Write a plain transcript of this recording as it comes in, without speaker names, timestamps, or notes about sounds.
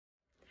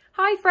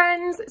Hi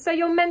friends, so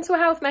your mental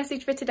health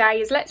message for today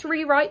is let's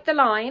rewrite the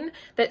line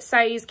that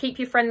says keep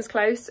your friends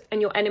close and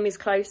your enemies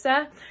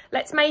closer.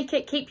 Let's make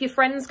it keep your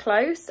friends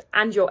close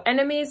and your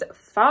enemies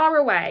far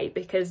away,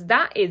 because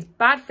that is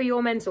bad for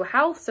your mental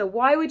health. So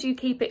why would you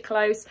keep it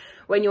close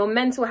when your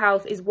mental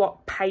health is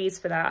what pays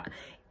for that?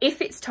 If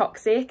it's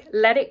toxic,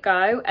 let it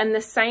go. And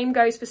the same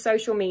goes for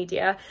social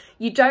media.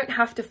 You don't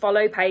have to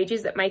follow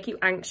pages that make you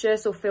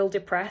anxious or feel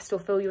depressed or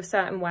feel you a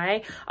certain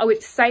way. I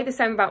would say the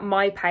same about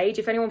my page.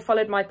 If anyone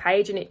followed my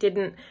page and it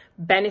didn't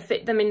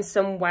benefit them in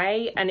some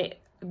way, and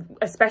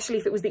especially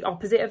if it was the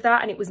opposite of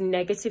that and it was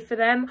negative for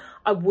them,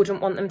 I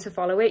wouldn't want them to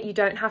follow it. You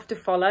don't have to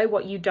follow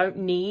what you don't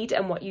need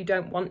and what you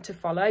don't want to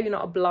follow. You're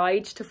not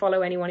obliged to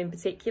follow anyone in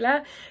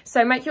particular.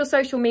 So make your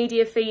social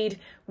media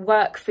feed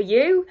work for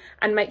you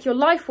and make your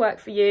life work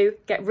for you.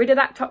 Get rid of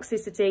that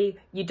toxicity.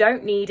 You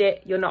don't need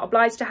it. You're not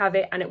obliged to have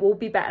it, and it will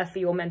be better for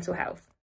your mental health.